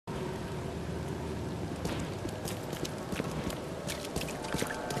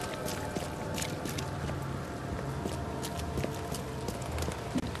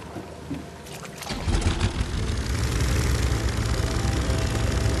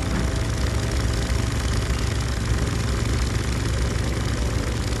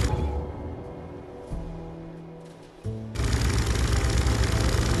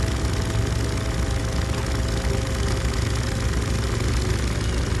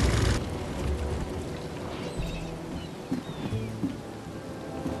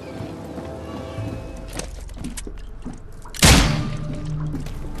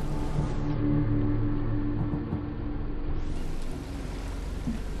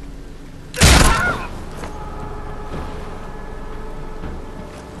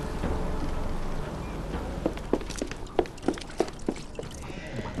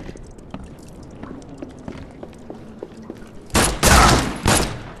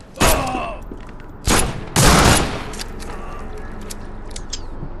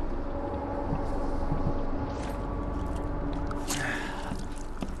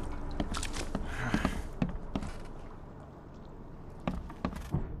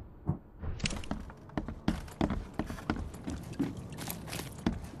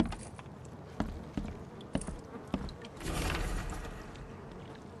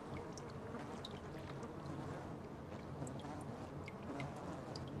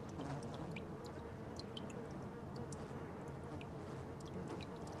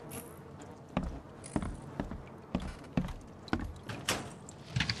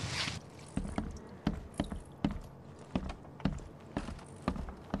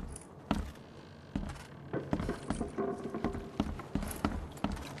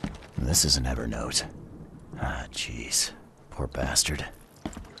This is an Evernote. Ah, jeez. Poor bastard.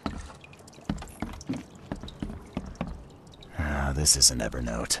 Ah, this is an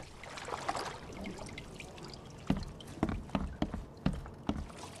Evernote.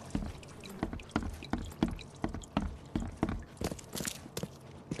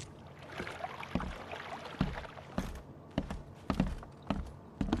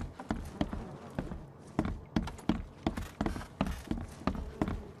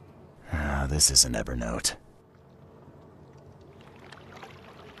 Ah, this is an Evernote.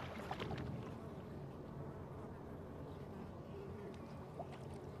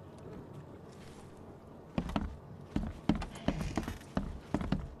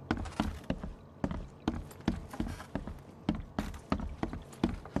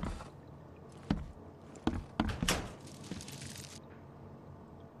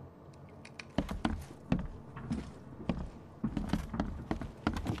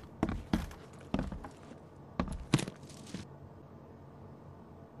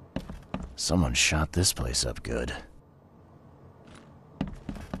 Someone shot this place up good.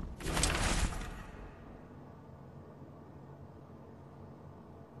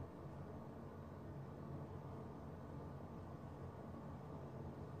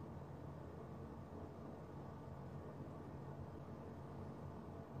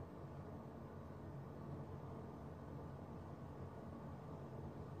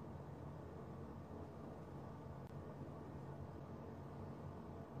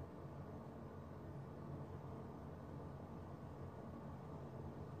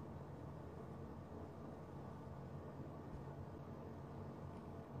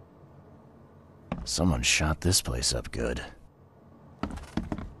 Someone shot this place up good.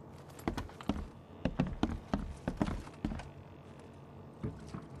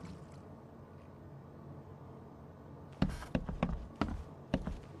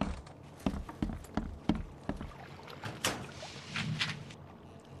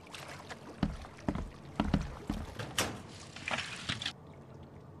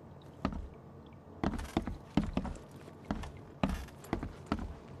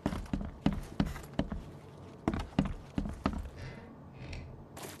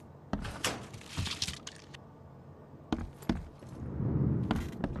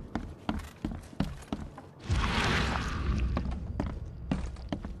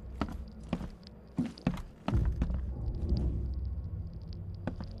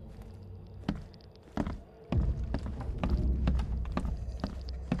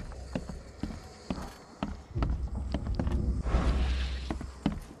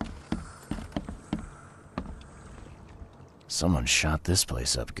 Someone shot this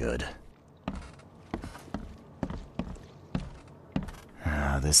place up good.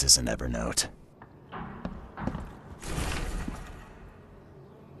 Ah, this is an Evernote.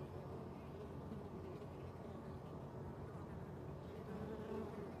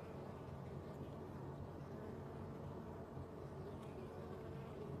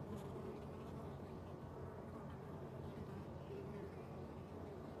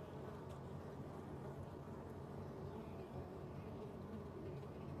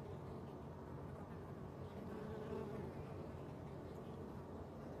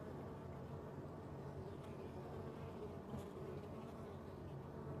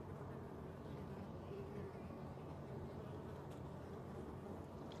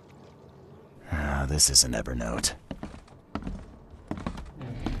 Ah, this is an Evernote.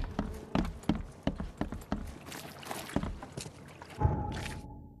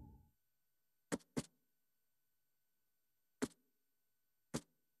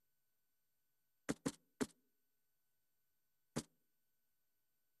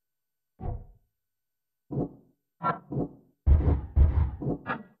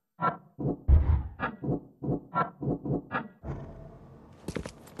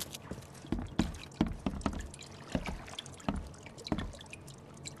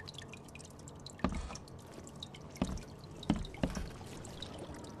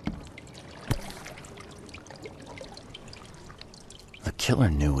 The killer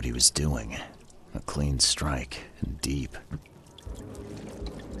knew what he was doing. A clean strike, and deep.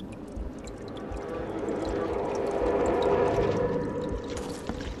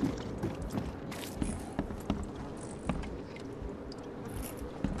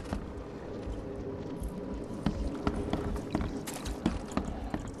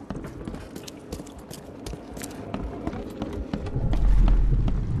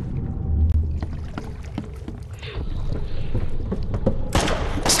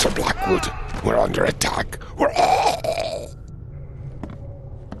 We're under attack.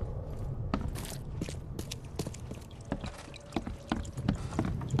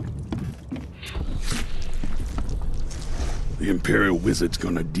 The Imperial Wizard's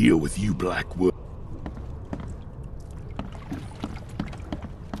gonna deal with you, Blackwood.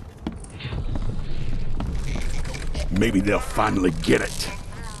 Maybe they'll finally get it.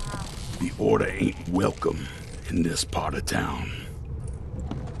 The Order ain't welcome in this part of town.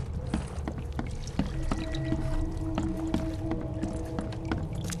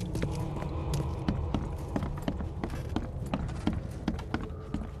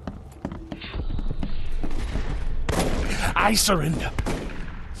 I surrender.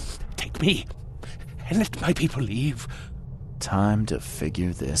 Take me, and let my people leave. Time to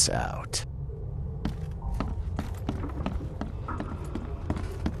figure this out.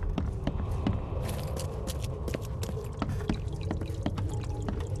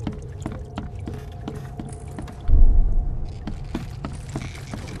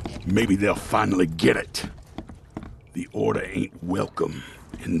 Maybe they'll finally get it. The Order ain't welcome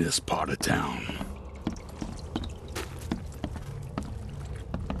in this part of town.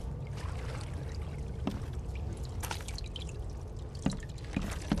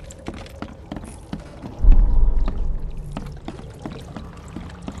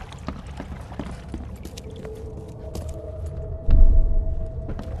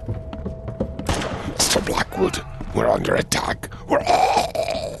 Mr. Blackwood, we're under attack.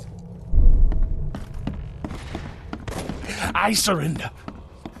 I surrender.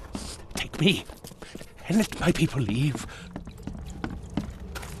 Take me, and let my people leave.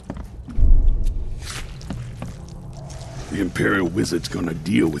 The Imperial Wizard's gonna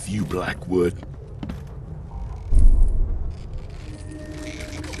deal with you, Blackwood.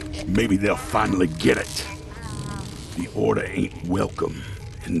 Maybe they'll finally get it. The Order ain't welcome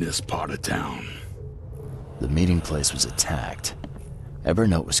in this part of town. The meeting place was attacked.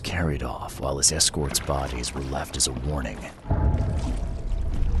 Evernote was carried off while his escort's bodies were left as a warning.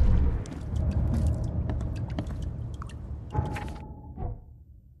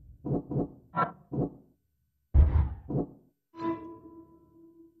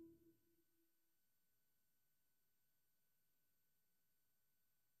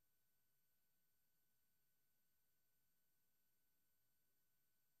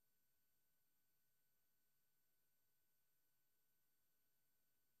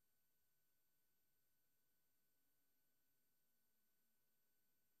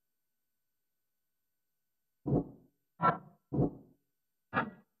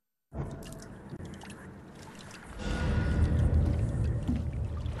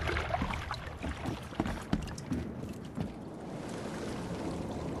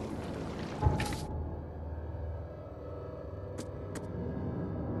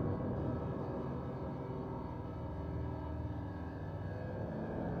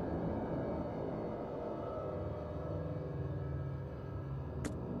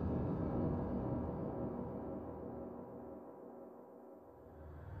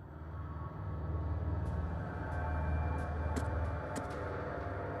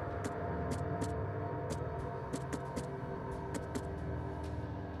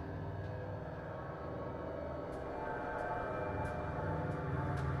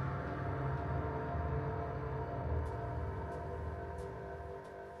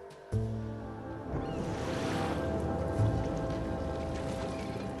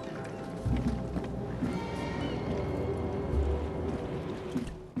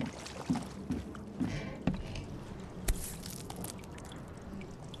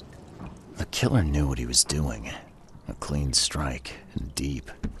 The killer knew what he was doing. A clean strike, and deep.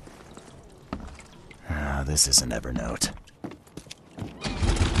 This isn't Evernote.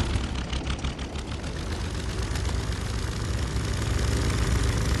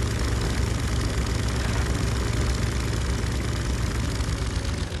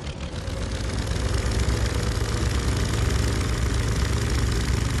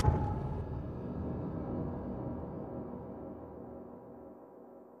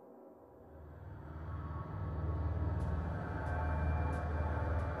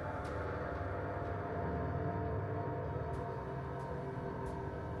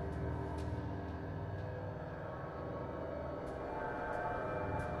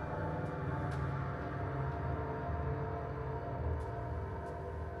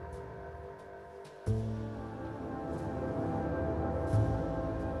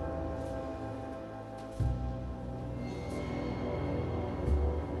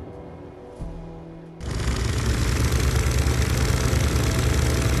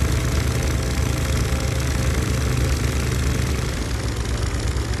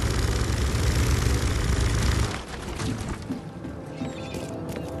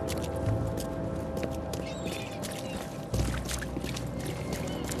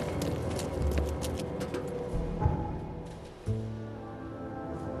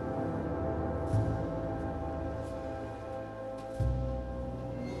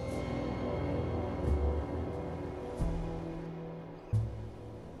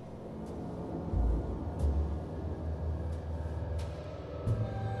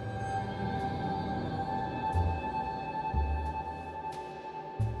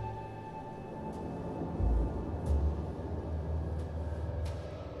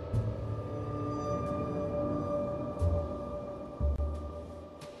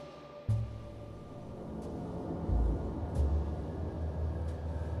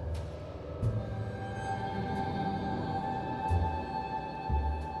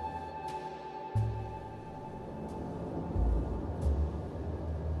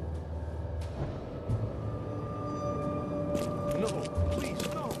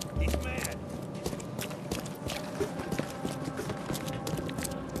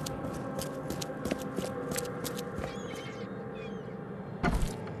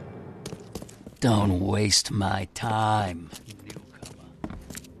 Don't waste my time, newcomer.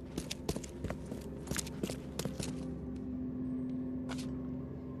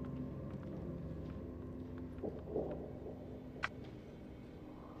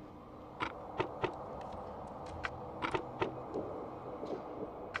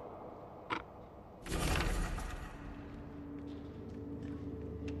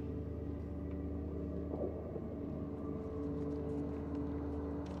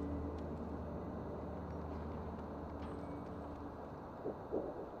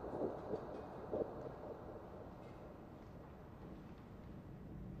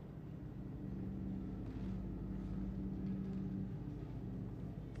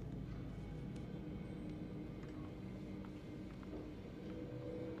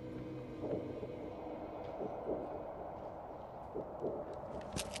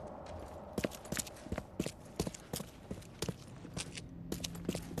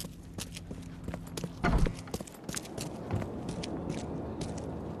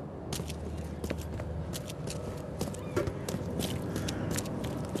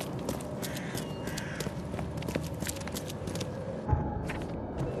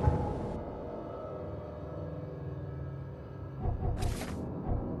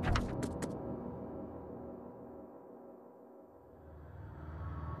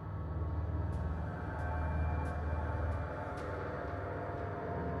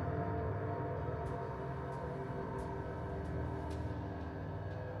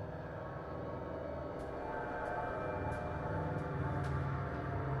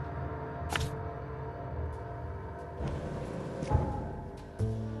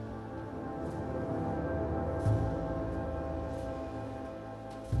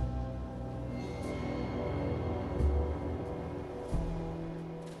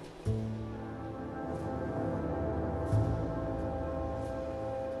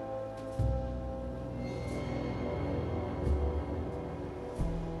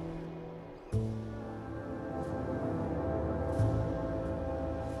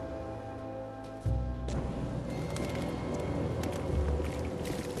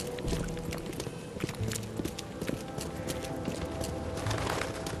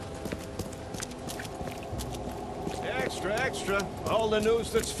 Extra. All the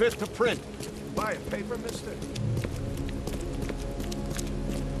news that's fit to print. Buy a paper, mister?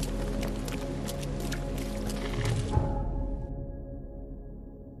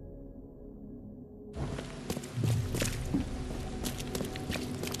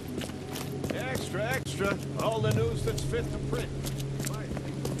 Extra. All the news that's fit to print. Buy a paper.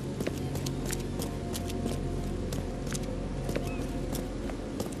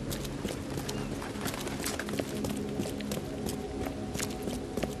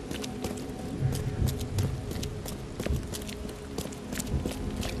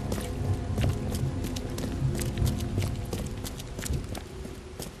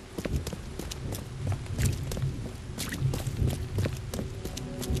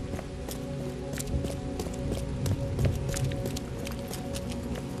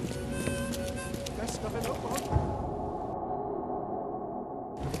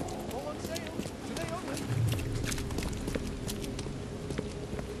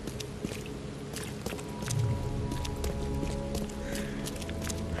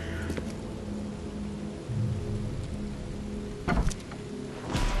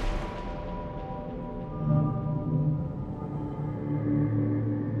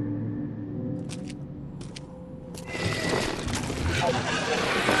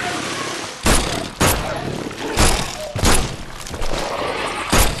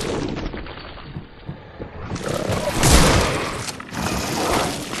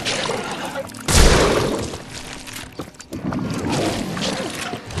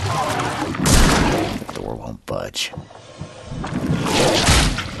 Budge.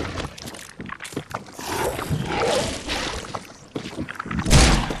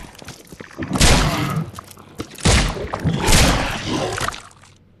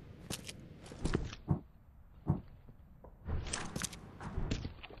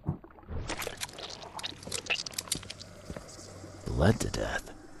 Bled to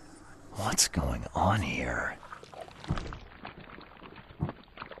death. What's going on here?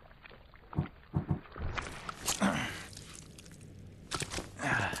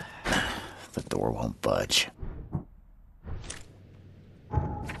 The door won't budge.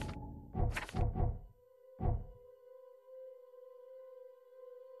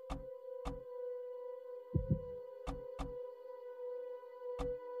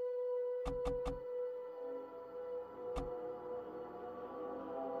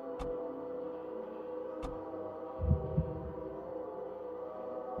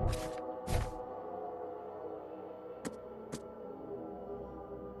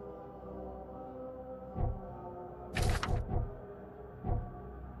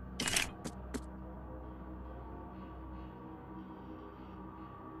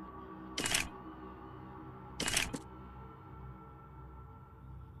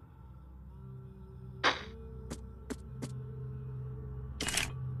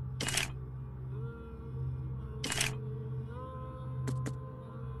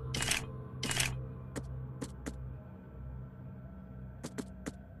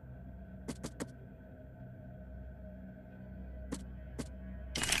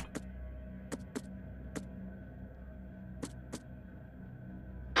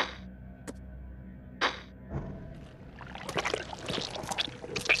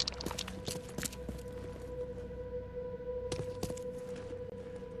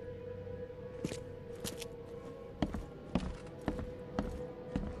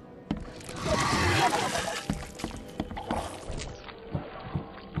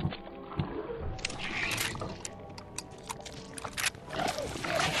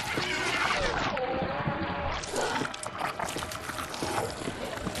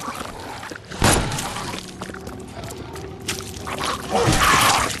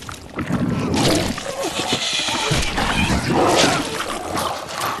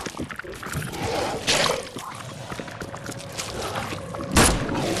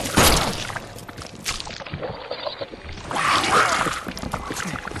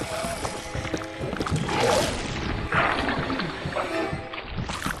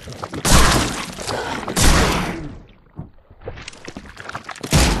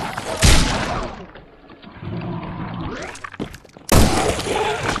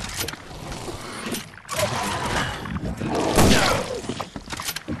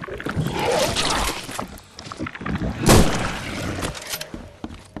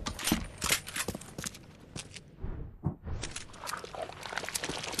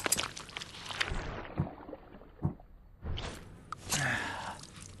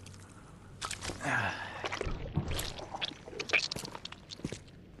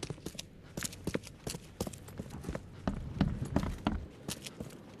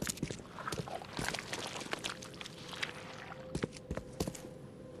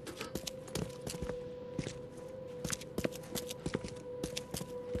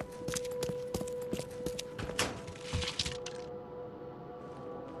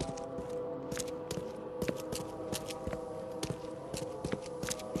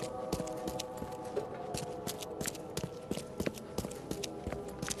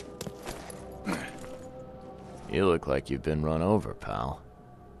 You look like you've been run over, pal.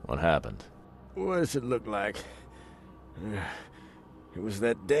 What happened? What does it look like? It was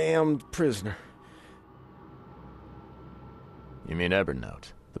that damned prisoner. You mean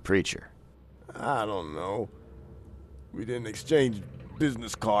Evernote, the preacher? I don't know. We didn't exchange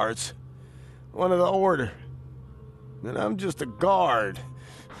business cards. One of the order. And I'm just a guard.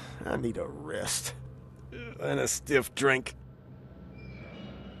 I need a rest. And a stiff drink.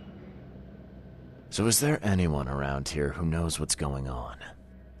 So is there anyone around here who knows what's going on?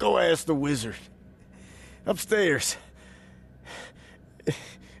 Go ask the wizard. Upstairs.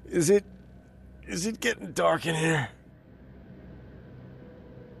 Is it getting dark in here?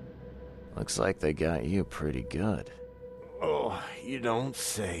 Looks like they got you pretty good. Oh, you don't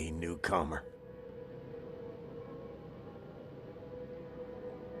say, newcomer.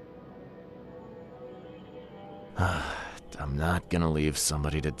 I'm not gonna leave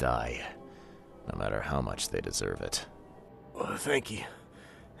somebody to die, no matter how much they deserve it. Oh, thank you.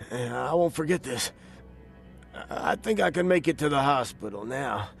 I won't forget this. I think I can make it to the hospital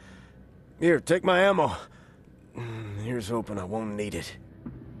now. Here, take my ammo. Here's hoping I won't need it.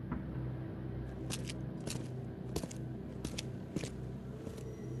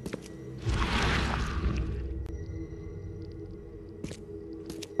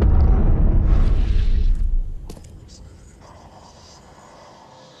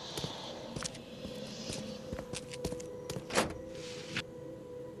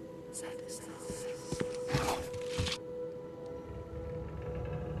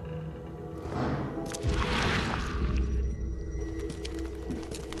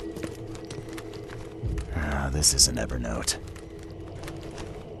 This is an Evernote.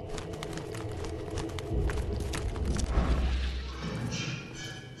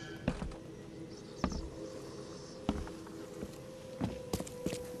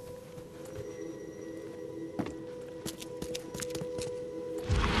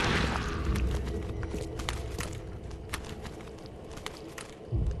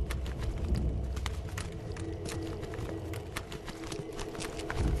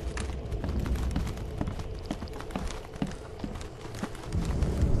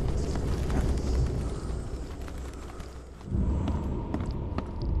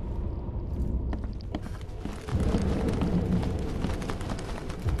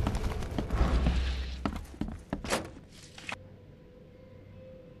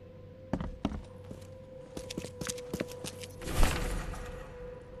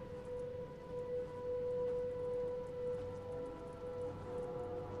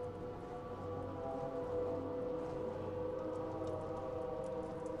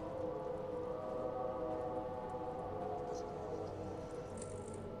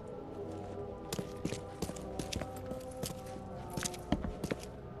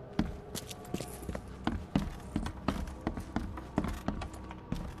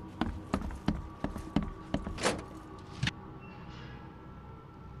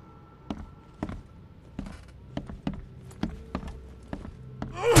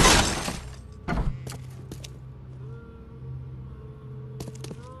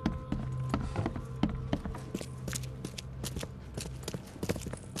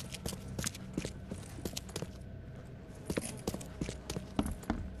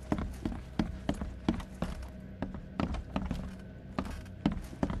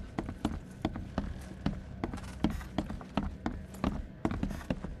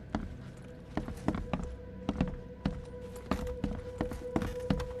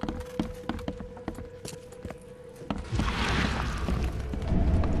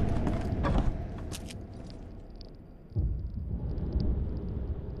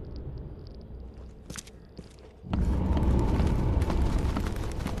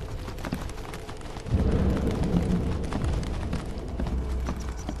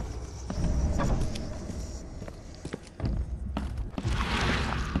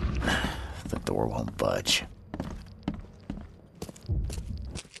 Door won't budge.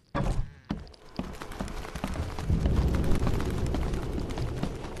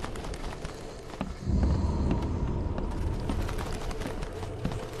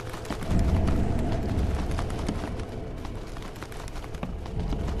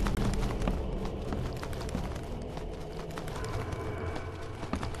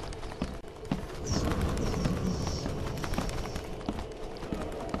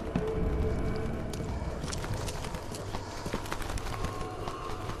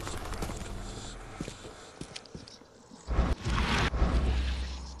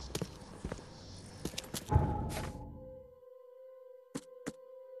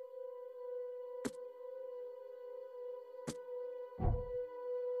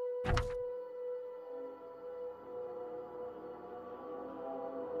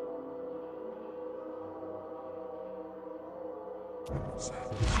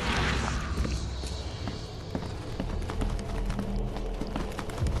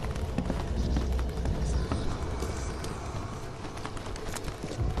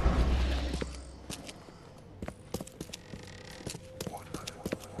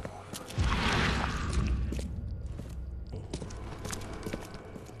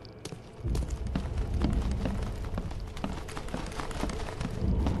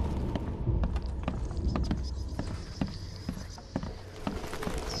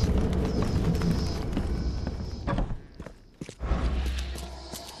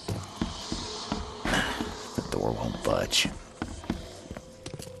 Door won't budge.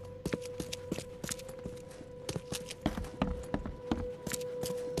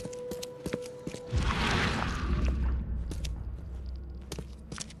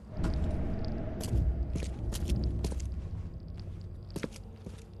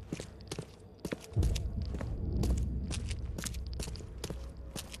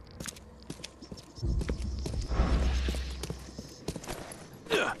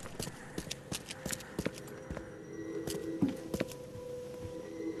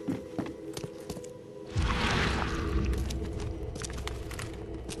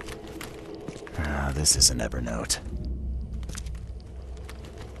 This is an Evernote.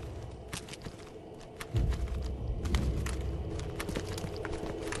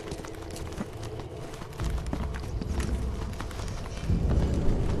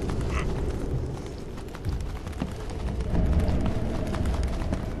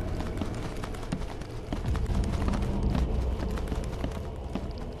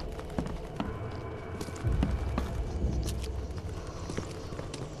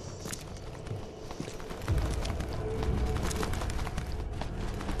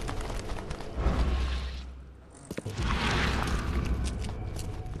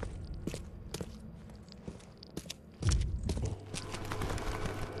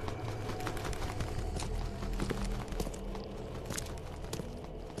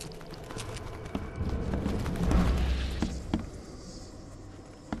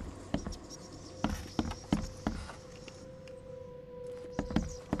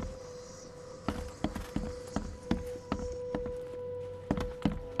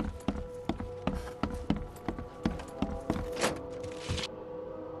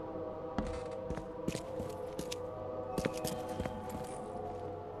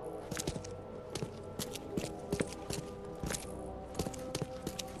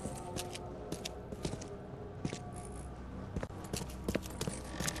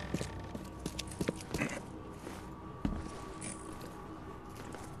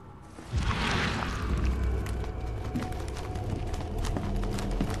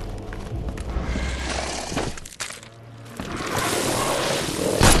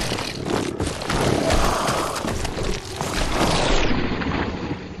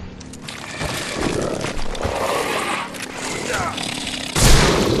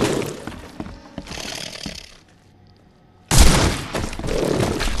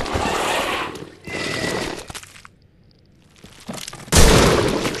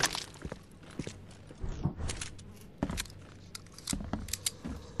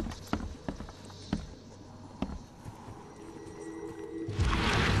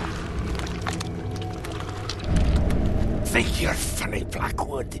 Think you're funny,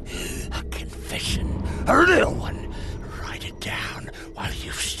 Blackwood? A confession, a real one. Write it down while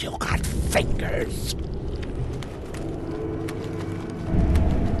you've still got fingers.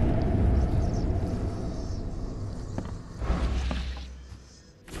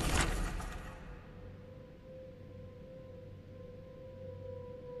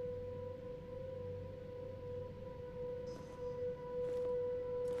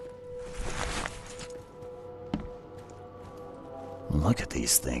 Look at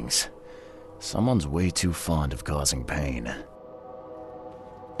these things. Someone's way too fond of causing pain.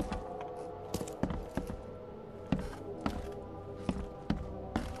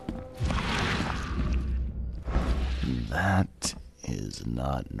 That is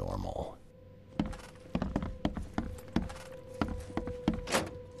not normal.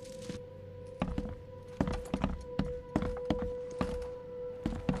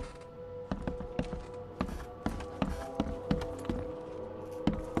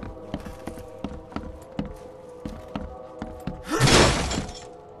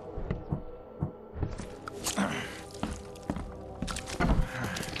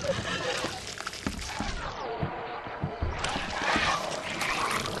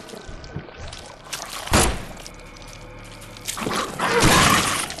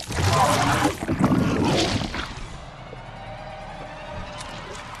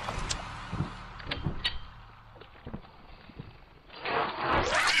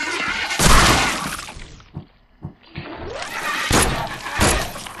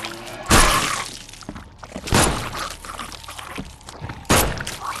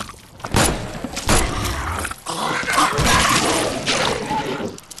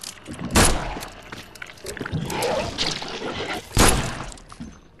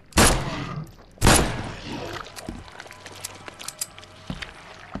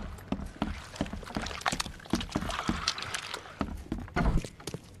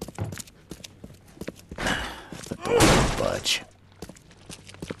 budge.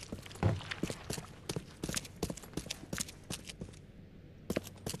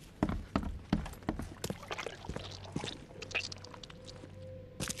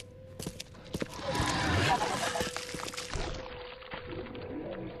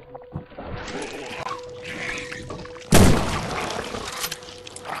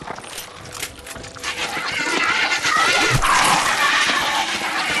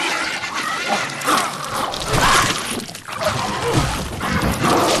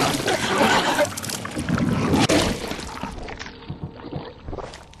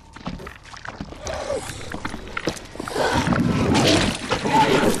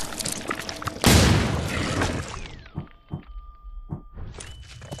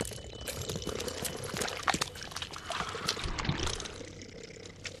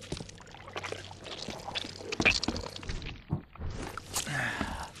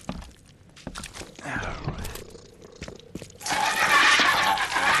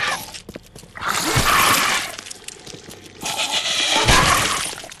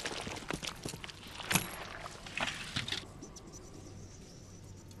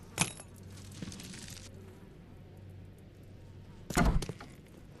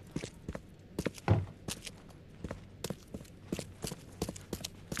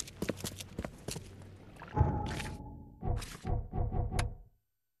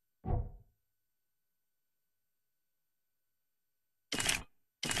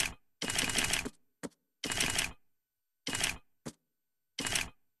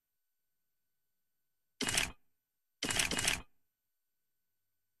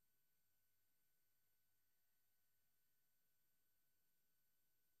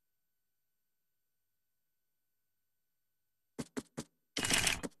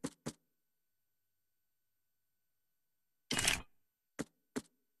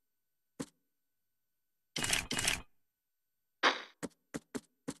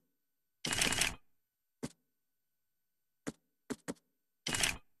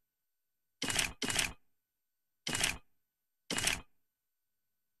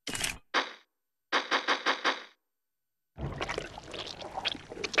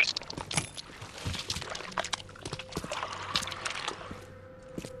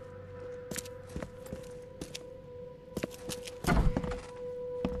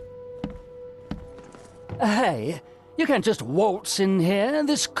 Hey, you can't just waltz in here.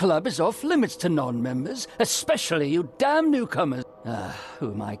 This club is off limits to non-members, especially you damn newcomers.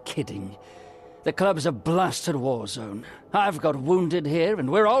 Who am I kidding? The club's a blasted war zone. I've got wounded here,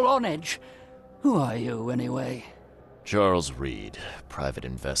 and we're all on edge. Who are you, anyway? Charles Reed, private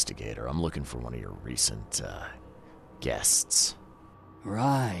investigator. I'm looking for one of your recent, guests.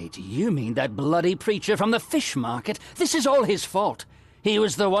 Right, you mean that bloody preacher from the fish market? This is all his fault. He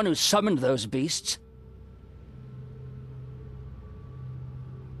was the one who summoned those beasts.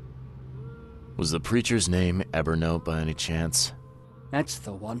 Was the preacher's name Evernote by any chance? That's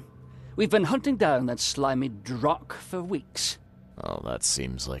the one. We've been hunting down that slimy drock for weeks. Oh, that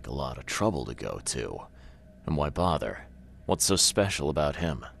seems like a lot of trouble to go to. And why bother? What's so special about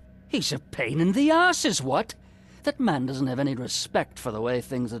him? He's a pain in the arse, is what? That man doesn't have any respect for the way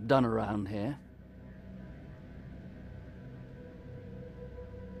things are done around here.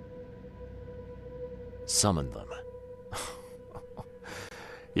 Summon them.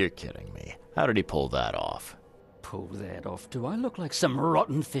 You're kidding me. How did he pull that off? Pull that off? Do I look like some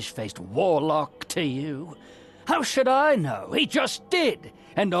rotten fish-faced warlock to you? How should I know? He just did.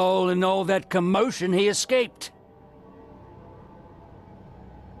 And all in all that commotion, he escaped.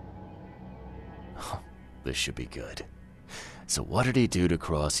 This should be good. So what did he do to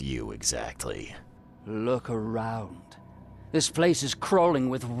cross you, exactly? Look around. This place is crawling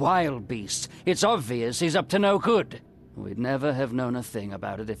with wild beasts. It's obvious he's up to no good. We'd never have known a thing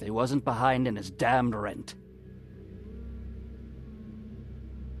about it if he wasn't behind in his damned rent.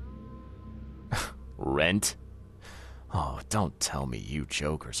 Rent? Oh, don't tell me you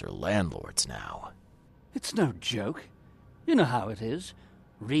jokers are landlords now. It's no joke. You know how it is.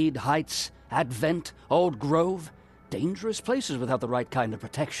 Reed Heights, Advent, Old Grove. Dangerous places without the right kind of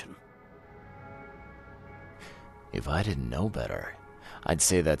protection. If I didn't know better, I'd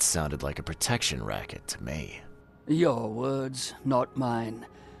say that sounded like a protection racket to me. Your words, not mine.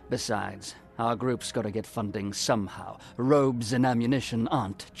 Besides, our group's got to get funding somehow. Robes and ammunition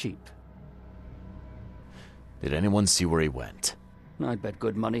aren't cheap. Did anyone see where he went? I'd bet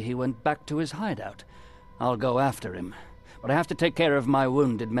good money he went back to his hideout. I'll go after him, but I have to take care of my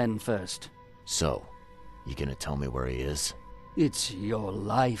wounded men first. So, you gonna tell me where he is? It's your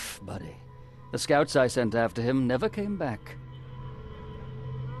life, buddy. The scouts I sent after him never came back.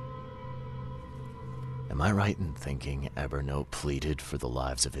 Am Am I right in thinking Evernote pleaded for the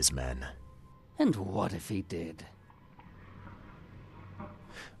lives of his men? And what if he did?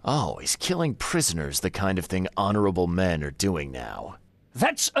 Oh, he's killing prisoners, the kind of thing honorable men are doing now.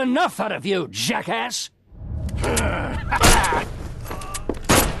 That's enough out of you, jackass!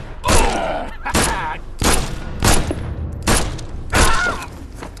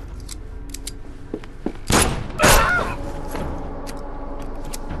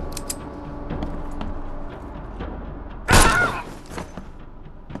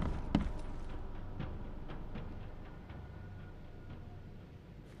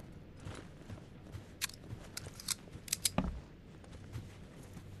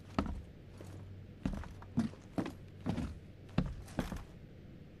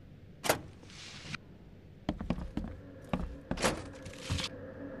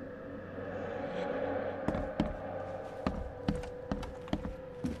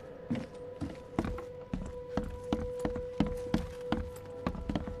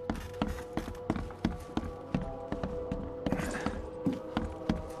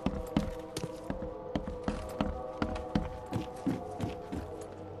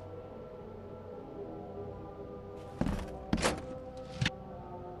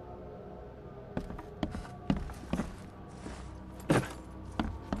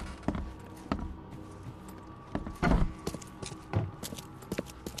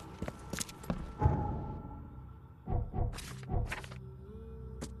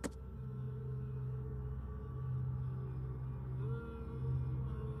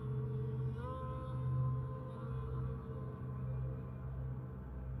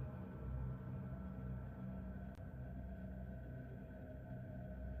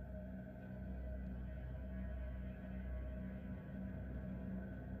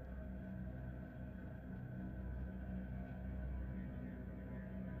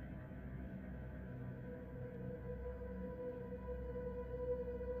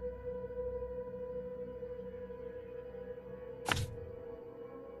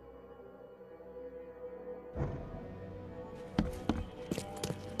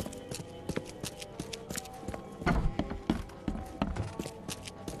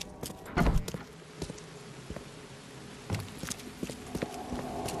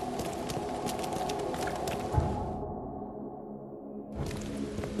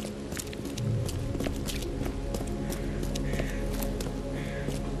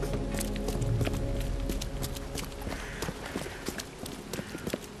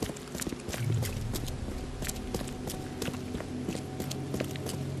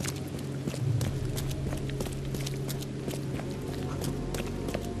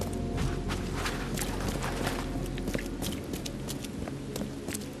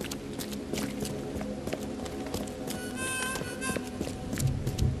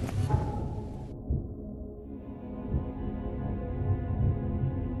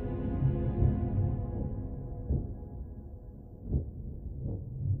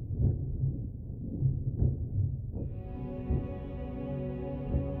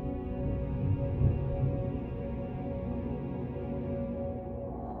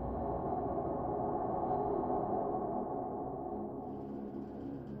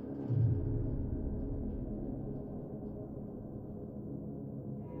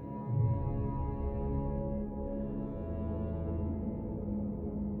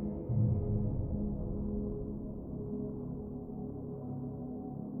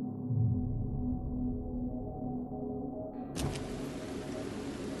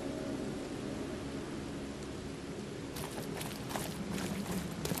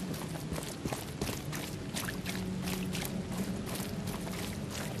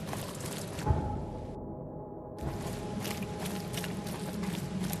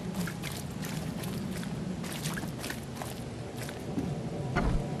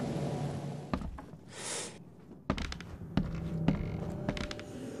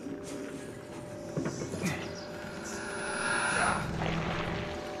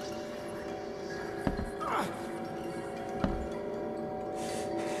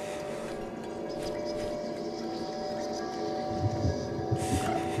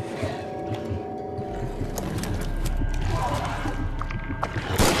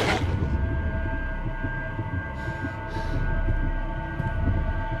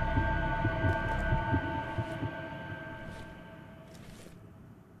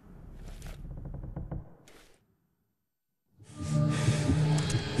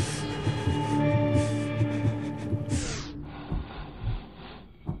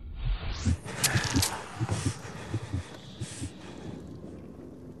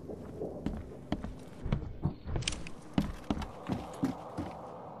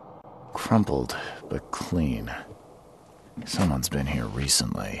 Crumpled, but clean. Someone's been here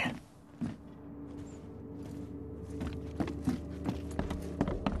recently.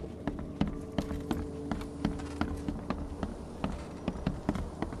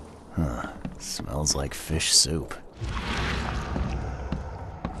 Smells like fish soup.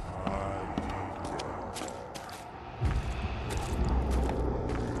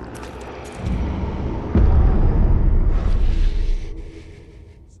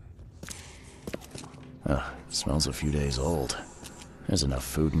 Smells a few days old. There's enough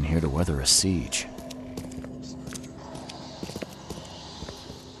food in here to weather a siege.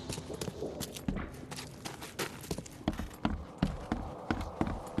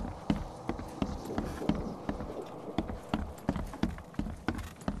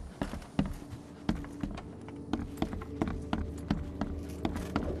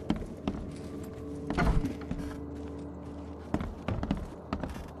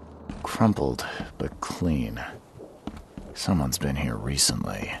 Crumpled, but clean. Someone's been here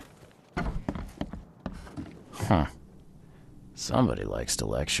recently. Huh. Somebody likes to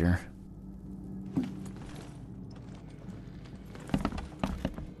lecture.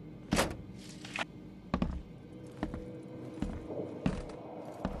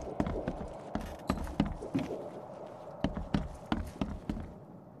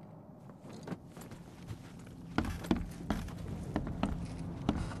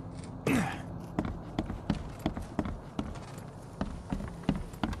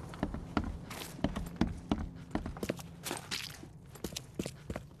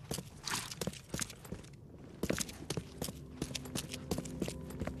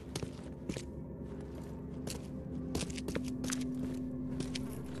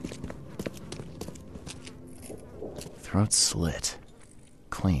 Throat slit.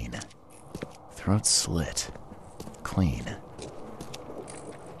 Clean. Throat slit. Clean.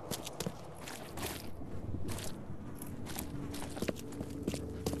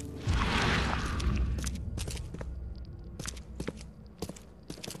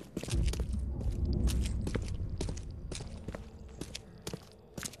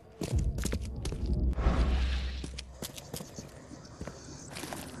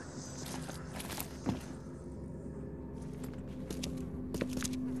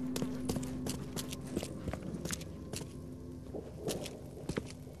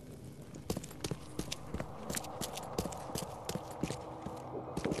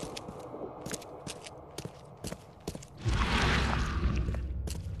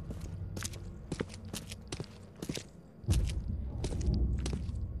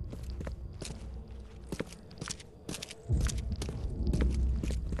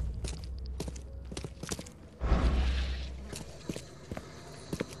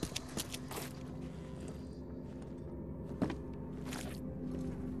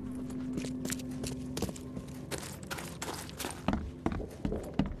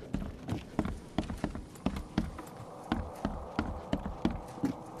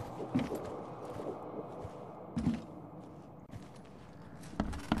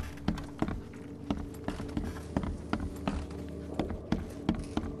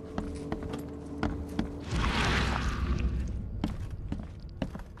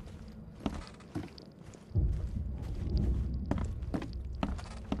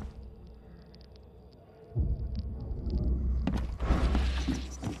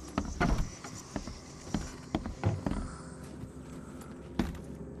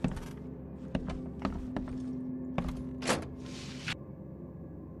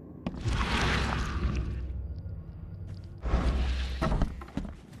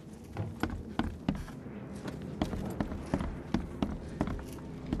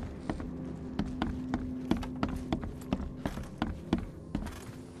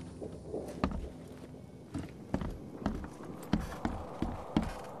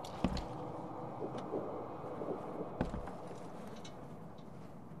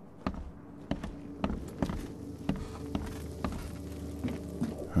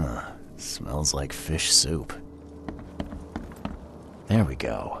 Smells like fish soup. There we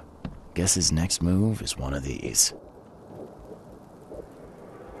go. Guess his next move is one of these.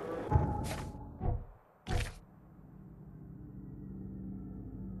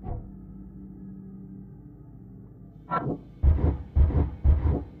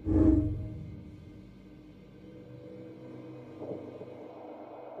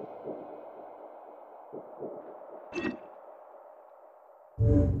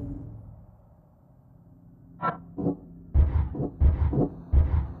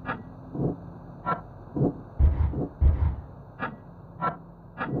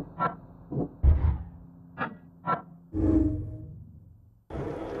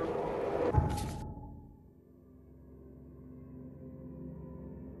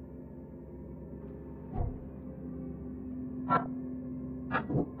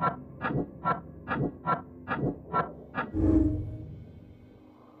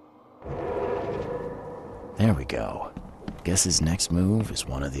 go. Guess his next move is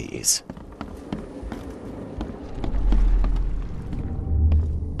one of these.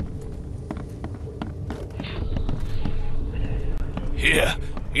 Here,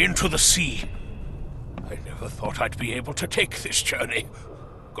 into the sea. I never thought I'd be able to take this journey.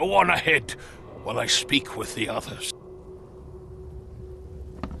 Go on ahead while I speak with the others.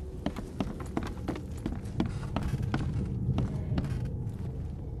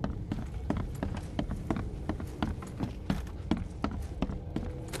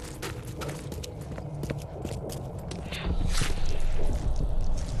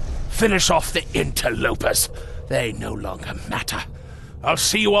 Finish off the interlopers. They no longer matter. I'll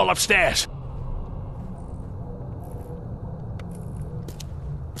see you all upstairs.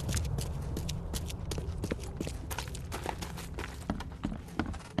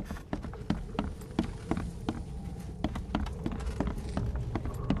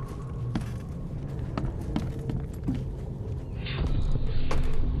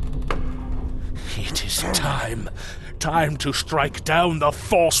 It is time. Time to strike down the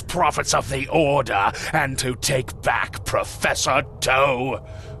false prophets of the Order and to take back Professor Doe.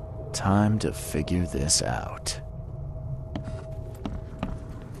 Time to figure this out.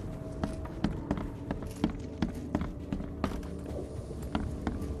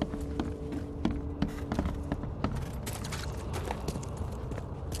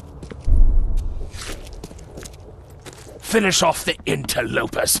 Finish off the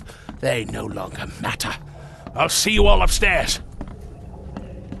interlopers. They no longer matter. I'll see you all upstairs.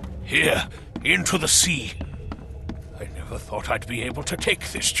 Here, into the sea. I never thought I'd be able to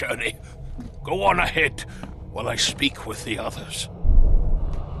take this journey. Go on ahead while I speak with the others.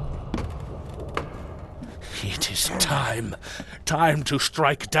 It is time. Time to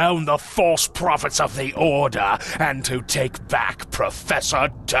strike down the false prophets of the Order and to take back Professor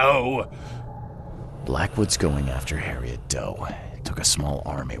Doe. Blackwood's going after Harriet Doe. Took a small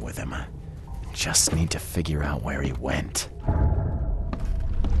army with him. Just need to figure out where he went.